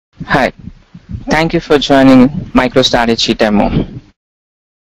Hi, thank you for joining MicroStrategy demo.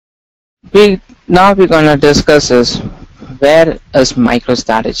 We're gonna discuss is where is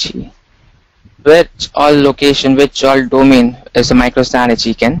MicroStrategy, which all domain is a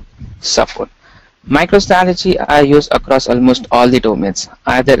MicroStrategy can support. MicroStrategy are used across almost all the domains.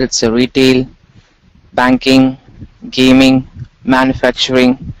 Either it's a retail, banking, gaming,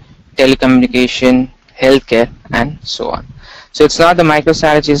 manufacturing, telecommunication, healthcare, and so on. So it's not the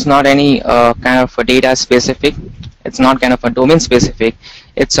MicroStrategy is not any kind of a data specific. It's not kind of a domain specific.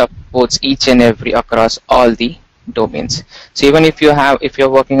 It supports each and every across all the domains. So even if you're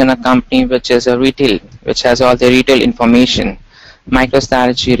working in a company which is a retail, which has all the retail information,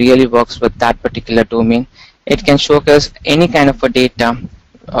 MicroStrategy really works with that particular domain. It can showcase any kind of a data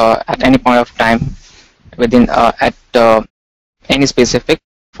at any point of time within any specific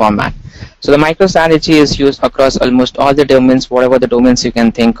format. So the MicroStrategy is used across almost all the domains, whatever the domains you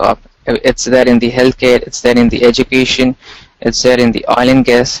can think of. It's there in the healthcare, it's there in the education, it's there in the oil and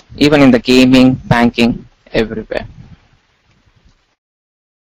gas, even in the gaming, banking, everywhere.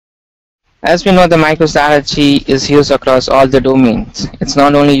 As we know, the MicroStrategy is used across all the domains. It's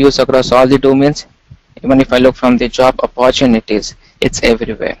not only used across all the domains, even if I look from the job opportunities, it's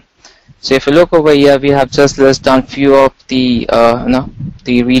everywhere. So if you look over here, we have just listed down few of the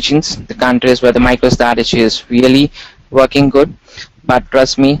the regions, the countries where the MicroStrategy is really working good. But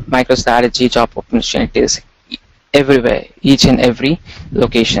trust me, MicroStrategy job opportunities everywhere, each and every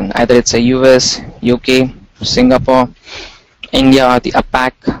location. Either it's a US, UK, Singapore, India, the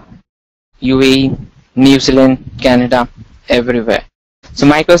APAC, UAE, New Zealand, Canada, everywhere. So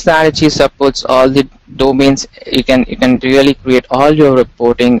MicroStrategy supports all the domains. You can really create all your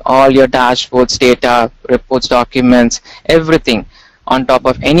reporting, all your dashboards, data, reports, documents, everything on top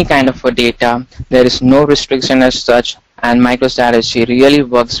of any kind of a data. There is no restriction as such, and MicroStrategy really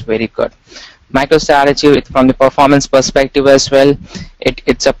works very good. MicroStrategy, from the performance perspective as well,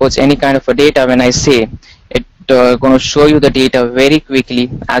 it supports any kind of a data. When I say it going to show you the data very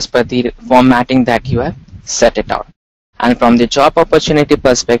quickly as per the formatting that you have set it out. And from the job opportunity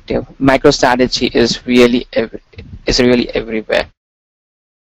perspective, MicroStrategy is really everywhere.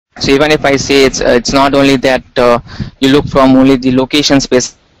 So even if I say it's not only that you look from only the location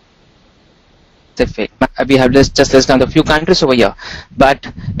specific. We have just listed down a few countries over here,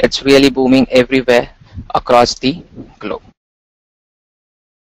 but it's really booming everywhere across the globe.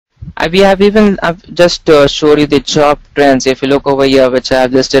 I've just showed you the job trends. If you look over here, which I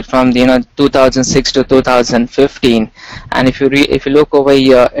have listed from the 2006 to 2015, and if you look over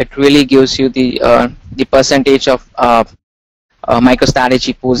here, it really gives you the percentage of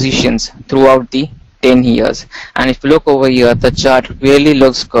MicroStrategy positions throughout the 10 years. And if you look over here, the chart really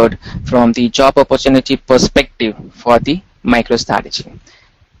looks good from the job opportunity perspective for the MicroStrategy.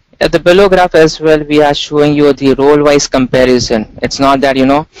 At the below graph as well, we are showing you the role-wise comparison. It's not that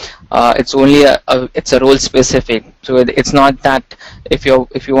it's only it's a role specific. So it's not that if you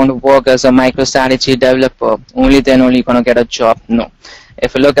want to work as a MicroStrategy developer, only you're gonna get a job. No.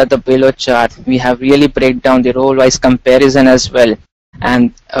 If you look at the below chart, we have really break down the role-wise comparison as well,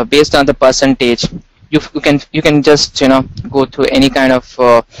 and based on the percentage, you can just go through any kind of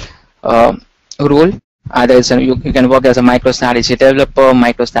role. Either you can work as a MicroStrategy developer,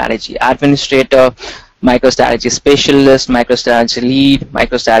 MicroStrategy administrator, MicroStrategy specialist, MicroStrategy lead,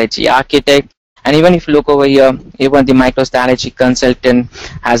 MicroStrategy architect, and even if you look over here, even the MicroStrategy consultant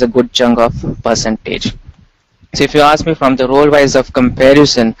has a good chunk of percentage. So if you ask me from the role-wise of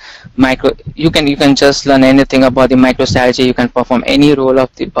comparison, you can just learn anything about the MicroStrategy. You can perform any role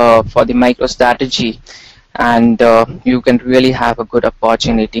of the for the MicroStrategy, and you can really have a good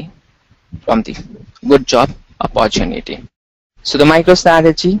opportunity from the good job opportunity. So the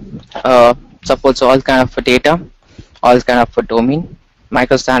MicroStrategy supports all kind of data, all kind of domain.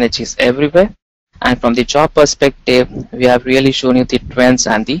 MicroStrategy is everywhere, and from the job perspective, we have really shown you the trends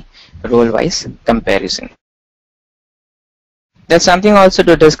and the role-wise comparison. There's something also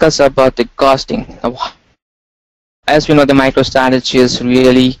to discuss about the costing. As we know, the MicroStrategy is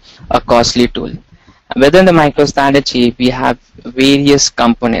really a costly tool. Within the MicroStrategy, we have various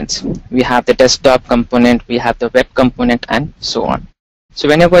components. We have the desktop component, we have the web component, and so on. So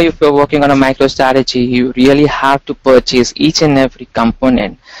whenever if you're working on a MicroStrategy, you really have to purchase each and every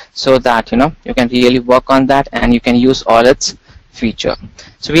component so that you can really work on that and you can use all its feature.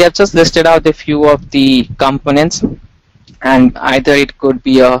 So we have just listed out a few of the components, and either it could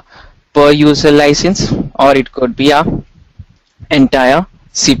be a per user license or it could be a entire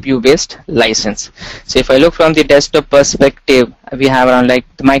CPU based license. So if I look from the desktop perspective, we have around, like,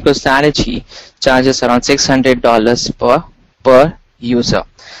 the MicroStrategy charges around $600 per user.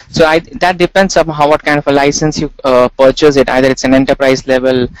 So that depends on what kind of a license you purchase it. Either it's an enterprise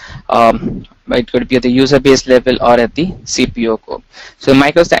level, it could be at the user base level, or at the CPO core. So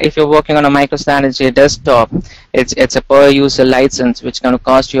if you're working on a MicroStrategy desktop, it's a per user license which going to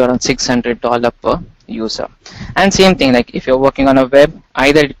cost you around $600 per user. And same thing, like if you're working on a web,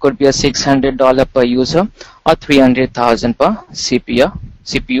 either it could be a $600 per user or 300,000 per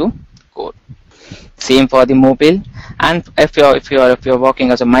CPU core. Same for the mobile. And if you're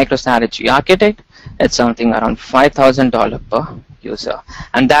working as a MicroStrategy architect, it's something around $5,000 per user.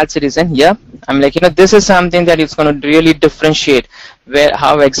 And that's the reason, yeah, I'm like, this is something that is going to really differentiate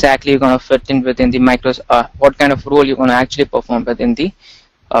how exactly you're going to fit in within the what kind of role you're going to actually perform within the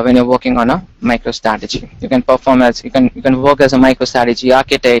when you're working on a MicroStrategy. You can perform as you can work as a MicroStrategy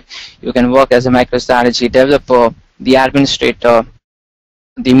architect, you can work as a MicroStrategy developer, the administrator,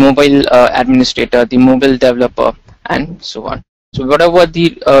 the mobile administrator, the mobile developer, and so on. So whatever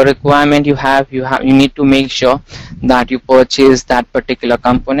the requirement you need to make sure that you purchase that particular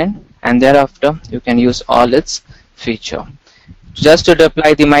component, and thereafter you can use all its feature. Just to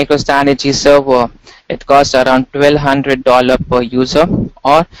deploy the MicroStrategy server, it costs around $1,200 per user,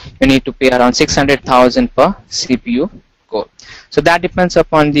 or you need to pay around $600,000 per CPU core. So that depends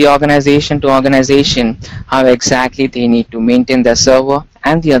upon the organization to organization how exactly they need to maintain their server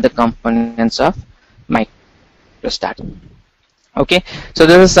and the other components of MicroStrategy. Okay, so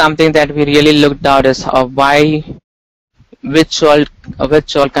this is something that we really looked out as which all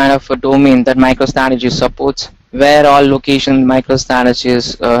kind of a domain that MicroStrategy supports, where all location MicroStrategy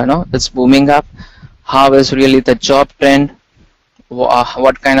is it's booming up, how is really the job trend,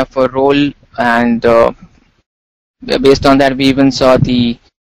 what kind of a role, and based on that we even saw the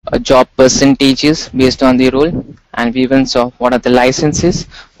job percentages based on the role, and we even saw what are the licenses,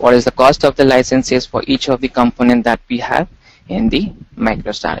 what is the cost of the licenses for each of the component that we have in the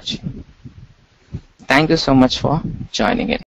MicroStrategy. Thank you so much for joining in.